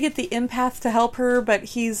she's trying to get the empath to help her, but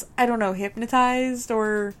he's, I don't know, hypnotized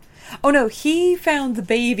or... Oh no, he found the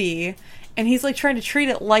baby, and he's like trying to treat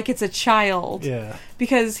it like it's a child. Yeah.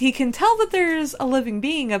 Because he can tell that there's a living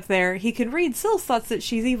being up there. He can read Syl's thoughts that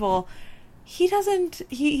she's evil. He doesn't...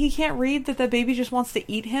 He can't read that the baby just wants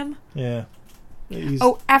to eat him. Yeah.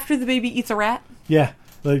 Oh, after the baby eats a rat? Yeah.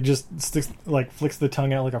 Like just sticks, like flicks the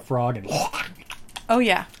tongue out like a frog and... Oh,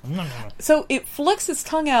 yeah. So it flicks its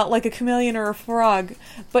tongue out like a chameleon or a frog,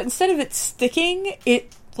 but instead of it sticking,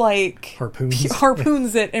 it, like...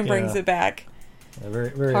 Harpoons. it and brings Yeah. it back. Yeah, very,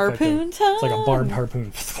 very Harpoon effective. It's like a tongue. barbed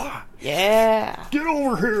harpoon. Yeah. Get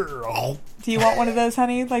over here! Oh. Do you want one of those,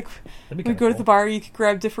 honey? Like, That'd be we kinda go to cool. the bar, you could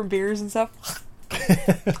grab different beers and stuff.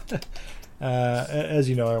 As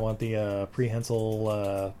you know, I want the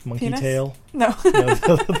prehensile monkey Penis? tail. No.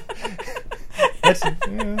 That's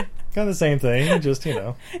kind of the same thing, just, you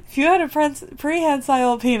know. If you had a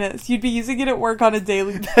prehensile penis, you'd be using it at work on a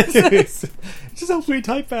daily basis. It just helps me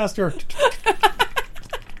type faster.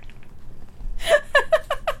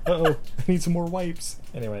 Uh-oh, I need some more wipes.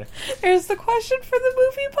 Anyway. Here's the question for the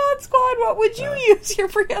Movie Pod Squad. What would you use your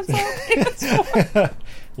prehensile penis for?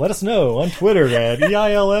 Let us know on Twitter at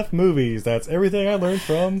EILF Movies. That's everything I learned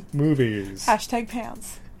from movies. Hashtag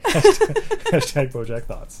pants. Hashtag Bojack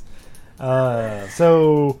Thoughts.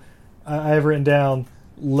 So I have written down,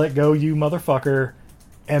 let go you motherfucker,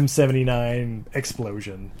 M79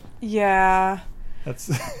 explosion. Yeah. That's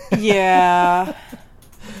Yeah.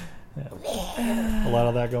 a lot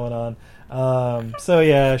of that going on. So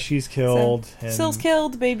yeah, she's killed. and Syl's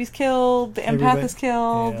killed, the baby's killed, the empath everybody- is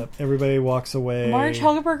killed. Yeah, everybody walks away. Marge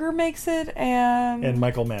Helgenberger makes it, and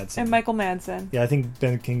Michael Madsen. and Michael Madsen. Yeah, I think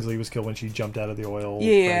Ben Kingsley was killed when she jumped out of the oil.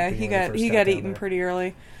 Yeah, right, he when they got first got down eaten there. pretty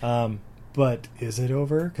early. But is it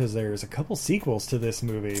over? Because there's a couple sequels to this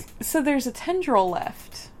movie. So there's a tendril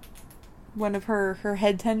left, one of her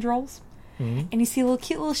head tendrils, Mhm. and you see a little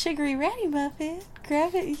cute little sugary ratty muffin.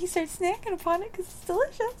 Grab it, and he starts snacking upon it because it's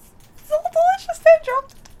delicious. It's a little delicious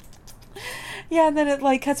tendril. Yeah, and then it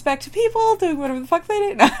like cuts back to people doing whatever the fuck they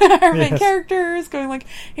did. Our main Yes. characters going like,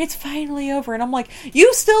 "It's finally over," and I'm like,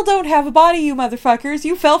 "You still don't have a body, you motherfuckers!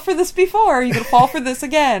 You fell for this before. Are you gonna fall for this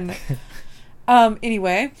again?"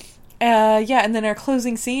 Anyway, yeah, and then our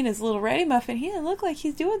closing scene is little Ratty Muffin. He doesn't look like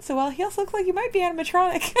he's doing so well. He also looks like he might be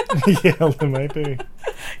animatronic. Yeah, it might be.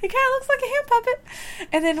 He kind of looks like a hand puppet.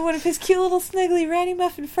 And then one of his cute little snuggly Ratty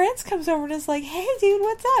Muffin friends comes over and is like, "Hey, dude,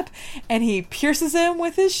 what's up?" And he pierces him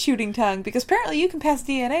with his shooting tongue, because apparently you can pass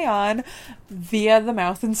DNA on via the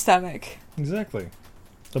mouth and stomach. Exactly.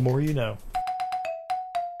 The more you know.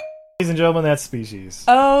 Ladies and gentlemen, that's Species.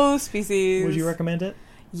 Oh, Species. Would you recommend it?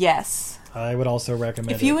 Yes. I would also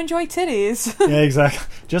recommend If you it. enjoy titties. Yeah, exactly.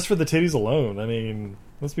 Just for the titties alone. I mean,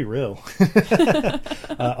 let's be real.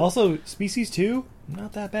 Also, Species 2,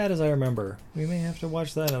 not that bad as I remember. We may have to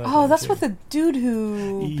watch that another Oh, time, that's too. with the dude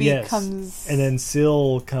who Yes. becomes... And then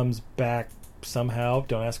Syl comes back somehow,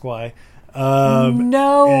 don't ask why,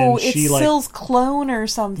 No, and it's she, like- Syl's clone or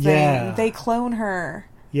something. Yeah. They clone her.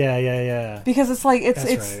 Yeah. Because it's like, it's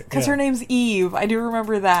That's right, because yeah. her name's Eve. I do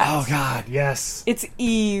remember that. Oh, God, yes. It's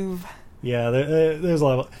Eve. Yeah, there's a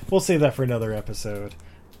lot of... We'll save that for another episode.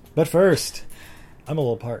 But first, I'm a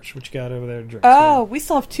little parched. What you got over there to drink? Oh, we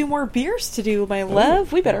still have 2 more beers to do, my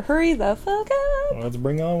love. We better hurry the fuck up. Let's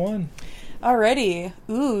bring on one. Alrighty.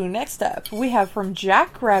 Ooh, next up, we have from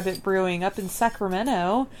Jackrabbit Brewing up in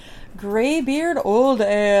Sacramento, Greybeard Old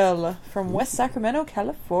Ale from West Sacramento,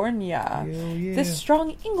 California. Hell yeah. This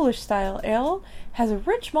strong English-style ale has a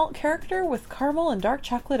rich malt character with caramel and dark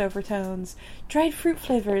chocolate overtones. Dried fruit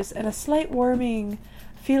flavors and a slight warming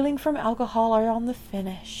feeling from alcohol are on the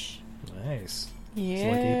finish. Nice.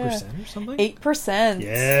 Yeah. It's like 8% or something? 8%.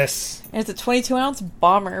 Yes. And it's a 22-ounce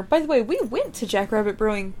bomber. By the way, we went to Jackrabbit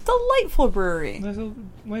Brewing. Delightful brewery.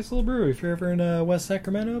 Nice little brewery. If you're ever in West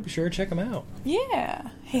Sacramento, be sure to check them out. Yeah.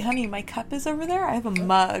 Hey, honey, my cup is over there. I have a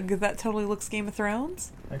mug that totally looks Game of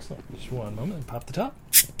Thrones. Excellent. Just one moment and pop the top.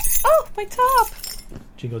 Oh, my top.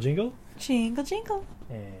 Jingle, jingle. Jingle, jingle.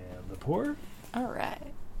 And the pour. All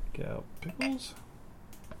right. Go pickles.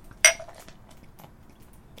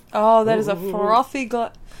 Oh, that is a Ooh. frothy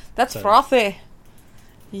That's Sorry. frothy.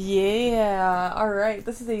 Yeah. All right.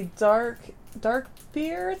 This is a dark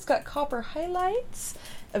beer. It's got copper highlights.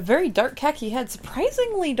 A very dark khaki head.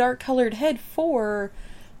 Surprisingly dark colored head for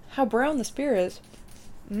how brown this beer is.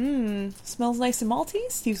 Smells nice and malty.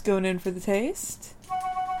 Steve's going in for the taste.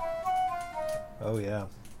 Oh, yeah.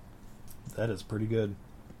 That is pretty good.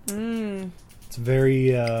 It's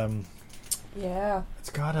very, Yeah. it's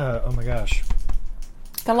got a, oh my gosh.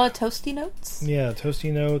 Got a lot of toasty notes. Yeah,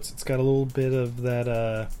 toasty notes. It's got a little bit of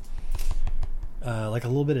that, like a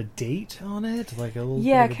little bit of date on it. Like a little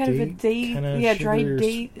Yeah, bit kind of a date. kinda Yeah, sugar, dried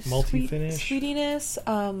date. malty finish. Sweetiness.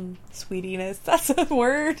 Sweetiness. That's a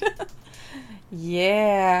word.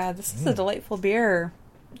 Yeah, this is a delightful beer.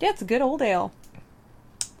 Yeah, it's a good old ale.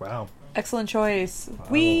 Wow. Excellent choice.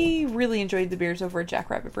 We really enjoyed the beers over at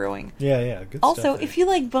Jackrabbit Brewing. Yeah, good Also, stuff. if you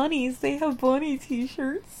like bunnies, they have bunny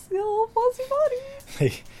t-shirts. Little fuzzy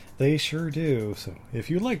bunnies. They sure do. So if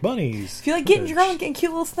you like bunnies, If you like getting drunk and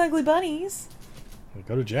cute little snuggly bunnies.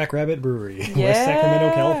 go to Jackrabbit Brewery, Yeah. West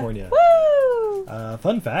Sacramento, California. Woo!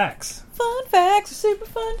 Fun facts. Fun facts are super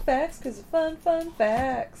fun facts because of fun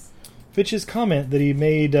facts. Fitch's comment that he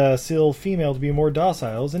made Syl female to be more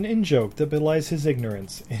docile is an in-joke that belies his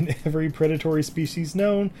ignorance. In every predatory species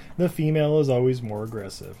known, the female is always more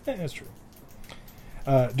aggressive. That's true.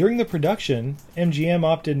 During the production, MGM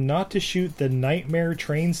opted not to shoot the nightmare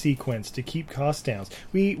train sequence to keep costs down.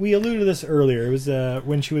 We alluded to this earlier. It was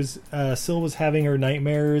when she was Syl was having her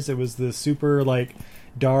nightmares. It was the super like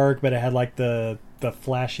dark, but it had like the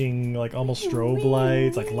flashing like almost strobe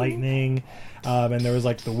lights, like lightning. And there was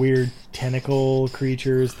like the weird tentacle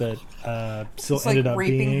creatures that Syl It's like ended up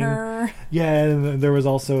raping being. her. Yeah, and there was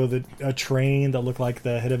also a train that looked like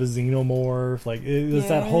the head of a xenomorph. Like it was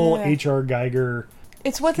that whole Yeah. H.R. Geiger.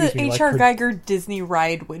 It's what Excuse the me, like H.R. per- Geiger Disney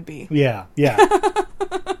ride would be. Yeah. Yeah,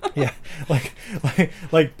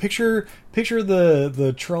 like picture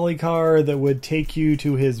the trolley car that would take you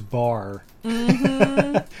to his bar. Which,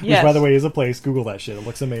 Yes. by the way, is a place. Google that shit. It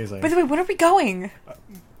looks amazing. By the way, when are we going?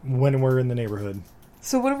 When we're in the neighborhood.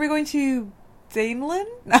 So when are we going to Daneland?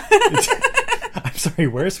 I'm sorry,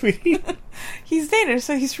 where, sweetie? He's Danish,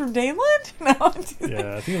 so he's from Daneland? No, I'm teasing.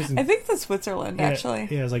 Yeah, I think it was in I think that's Switzerland, actually.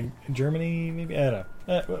 Yeah, it's like Germany, maybe. I don't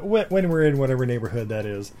know. When we're in whatever neighborhood that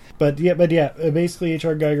is. But yeah, basically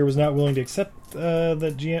H.R. Geiger was not willing to accept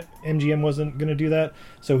that MGM wasn't going to do that,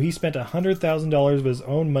 so he spent $100,000 of his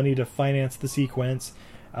own money to finance the sequence.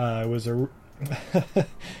 It was a...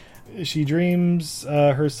 She dreams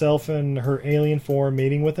herself in her alien form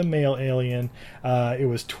mating with a male alien. It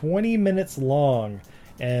was 20 minutes long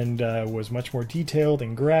and was much more detailed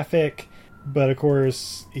and graphic. But of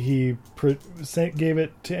course, he gave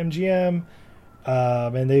it to MGM,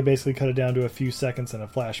 and they basically cut it down to a few seconds and a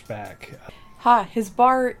flashback. His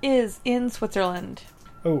bar is in Switzerland.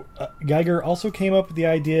 Geiger also came up with the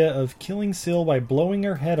idea of killing Syl by blowing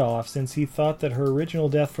her head off, since he thought that her original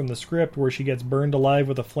death from the script, where she gets burned alive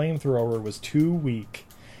with a flamethrower, was too weak.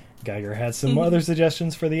 Geiger had some other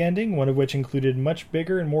suggestions for the ending, one of which included much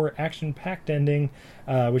bigger and more action-packed ending,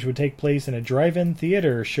 which would take place in a drive-in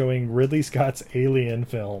theater showing Ridley Scott's Alien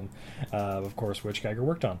film, of course, which Geiger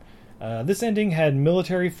worked on. This ending had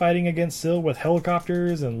military fighting against Syl with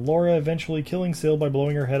helicopters, and Laura eventually killing Syl by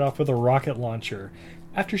blowing her head off with a rocket launcher.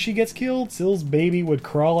 After she gets killed, Syl's baby would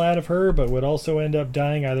crawl out of her, but would also end up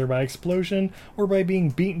dying either by explosion or by being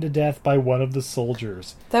beaten to death by one of the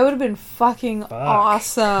soldiers. That would have been fucking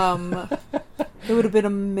awesome. It would have been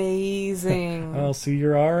amazing. I'll see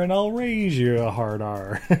your R and I'll raise you a hard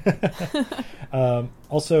R.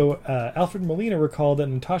 Also, Alfred Molina recalled that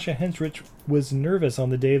Natasha Henstridge was nervous on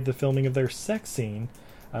the day of the filming of their sex scene,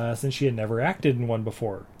 since she had never acted in one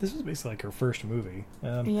before. This was basically like her first movie.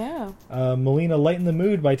 Yeah. Molina lightened the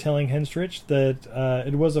mood by telling Henstridge that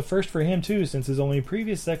it was a first for him too, since his only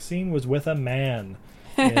previous sex scene was with a man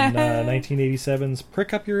in 1987's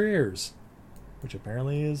Prick Up Your Ears, which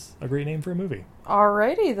apparently is a great name for a movie.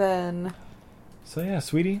 Alrighty then. So yeah,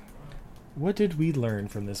 sweetie, what did we learn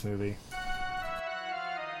from this movie?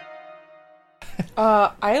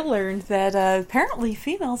 I learned that apparently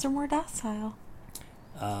females are more docile.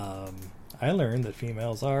 I learned that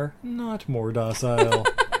females are not more docile.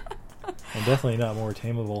 And definitely not more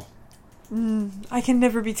tameable. I can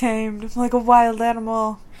never be tamed. I'm like a wild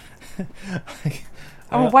animal.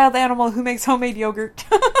 I'm a wild animal who makes homemade yogurt.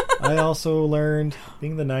 I also learned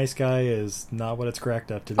being the nice guy is not what it's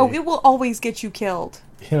cracked up to be. Oh, it will always get you killed.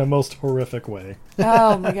 In a most horrific way.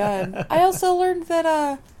 Oh my god. I also learned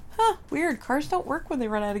that, weird, cars don't work when they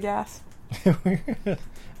run out of gas.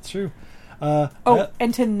 It's true.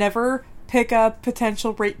 And to never pick up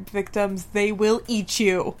potential rape victims. They will eat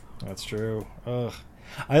you. That's true. Ugh.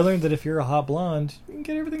 I learned that if you're a hot blonde, you can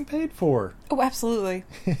get everything paid for. Oh, absolutely.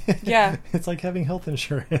 Yeah. It's like having health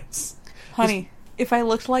insurance. Honey, if I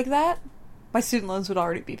looked like that, my student loans would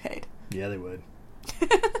already be paid. Yeah, they would.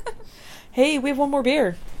 Hey, we have one more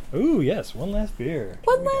beer. Ooh, yes, one last beer.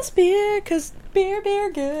 One last beer, because beer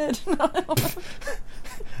good.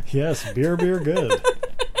 Yes, beer good.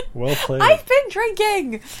 Well played. I've been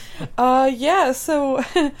drinking! Yeah, so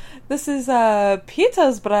this is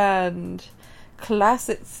Peter's brand.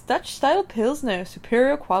 Classic Dutch-style Pilsner,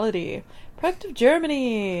 superior quality. Product of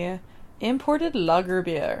Germany. Imported lager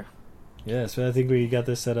beer. Yeah, so I think we got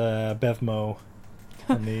this at Bevmo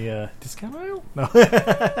on the discount aisle? No.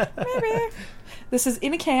 Maybe. This is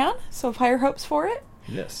in a can, so I have higher hopes for it.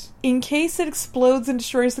 Yes. In case it explodes and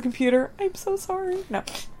destroys the computer, I'm so sorry. No.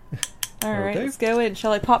 Alright, Okay. let's go in.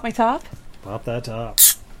 Shall I pop my top? Pop that top.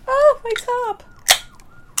 Oh, my top!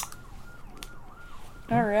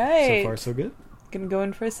 Alright. So far, so good. Gonna go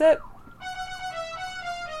in for a sip.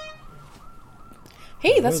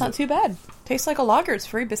 Hey, What that's is not it? too bad. Tastes like a lager. It's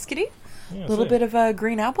very biscuity. Yeah, A little same. bit of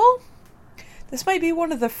green apple. This might be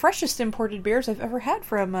one of the freshest imported beers I've ever had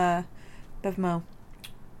from Bevmo.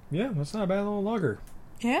 Yeah, that's not a bad little lager.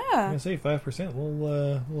 Yeah. I'm gonna say 5%.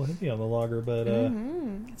 We'll hit you on the lager, but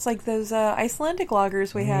It's like those Icelandic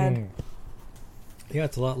lagers we had. yeah,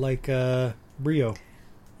 it's a lot like Brio.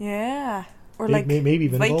 Yeah. Or May- like maybe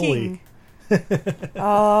even Viking.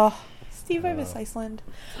 Oh, Steve, I miss Iceland.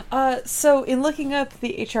 So in looking up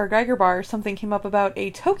the H.R. Geiger bar, something came up about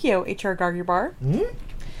a Tokyo H.R. Geiger bar. It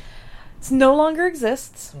no longer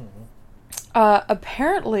exists.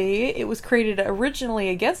 Apparently, it was created originally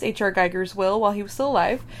against H.R. Geiger's will while he was still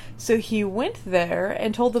alive. So he went there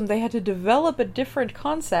and told them they had to develop a different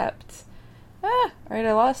concept. Alright,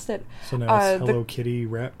 I lost it. So now it's Hello Kitty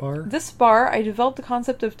Rat Bar. This bar, I developed the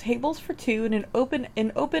concept of tables for two in open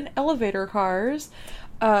elevator cars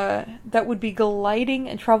that would be gliding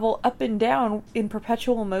and travel up and down in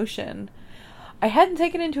perpetual motion. I hadn't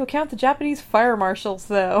taken into account the Japanese fire marshals,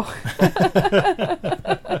 though.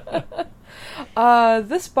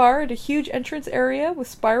 This bar had a huge entrance area with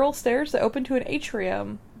spiral stairs that opened to an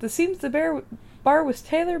atrium. It seems the bar was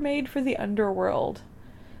tailor-made for the underworld.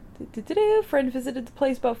 Friend visited the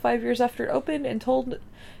place about 5 years after it opened and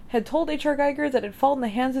had told H.R. Geiger that it had fallen in the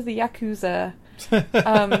hands of the Yakuza.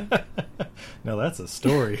 Now that's a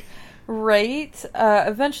story. Right.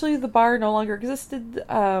 Eventually the bar no longer existed.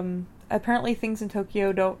 Apparently things in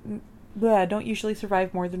Tokyo don't usually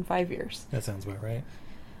survive more than 5 years. That sounds about right.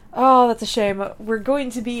 Oh, that's a shame. We're going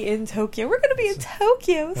to be in Tokyo. We're going to be in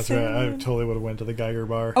Tokyo That's soon. right. I totally would have went to the Geiger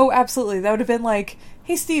Bar. Oh, absolutely. That would have been like,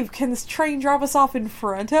 hey, Steve, can this train drop us off in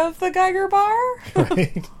front of the Geiger Bar?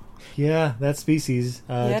 Right? Yeah, that species.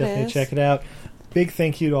 Yeah, it Definitely is. check it out. Big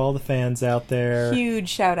thank you to all the fans out there. Huge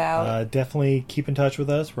shout out. Definitely keep in touch with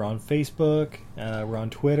us. We're on Facebook. We're on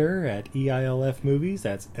Twitter at EILF Movies.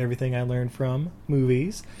 That's everything I learned from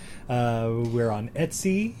movies. We're on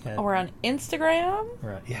Etsy. We're on Instagram.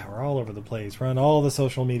 We're all over the place. We're on all the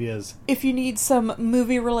social medias. If you need some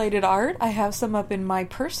movie-related art, I have some up in my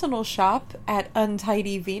personal shop at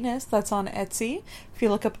Untidy Venus. That's on Etsy. If you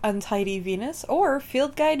look up Untidy Venus or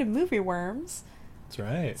Field Guide to Movie Worms. That's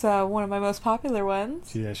right. It's one of my most popular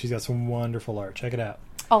ones. Yeah, she's got some wonderful art. Check it out.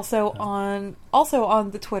 Also on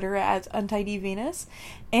the Twitter at Untidy Venus,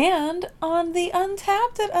 and on the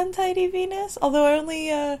Untapped at Untidy Venus. Although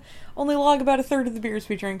I only log about a third of the beers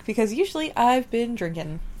we drink because usually I've been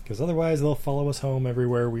drinking. because otherwise they'll follow us home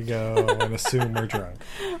everywhere we go and assume we're drunk.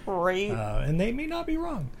 Right. And they may not be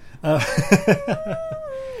wrong.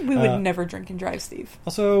 We would never drink and drive, Steve.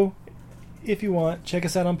 Also, if you want, check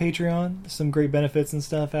us out on Patreon. Some great benefits and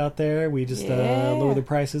stuff out there. We just lower the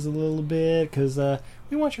prices a little bit because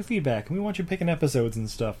we want your feedback and we want you picking episodes and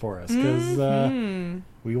stuff for us because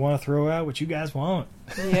we want to throw out what you guys want.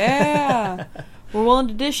 Yeah. We're willing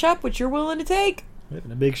to dish up what you're willing to take. And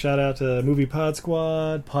a big shout out to Movie Pod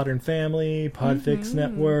Squad, Podern Family, Podfix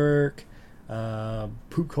Network,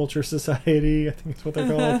 Poop Culture Society, I think that's what they're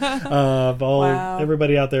called.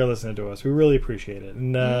 Everybody out there listening to us. We really appreciate it.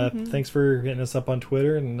 And thanks for hitting us up on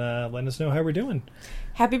Twitter and letting us know how we're doing.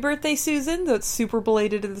 Happy birthday, Susan. That's super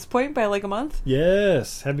belated at this point by like a month.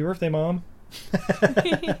 Yes. Happy birthday, Mom.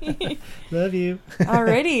 Love you.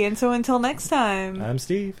 Alrighty, and so until next time. I'm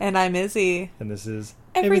Steve. And I'm Izzy. And this is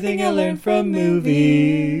Everything I Learned from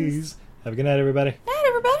Movies. Have a good night, everybody. Night,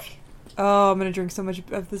 everybody. Oh, I'm going to drink so much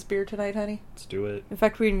of this beer tonight, honey. Let's do it. In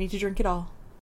fact, we need to drink it all.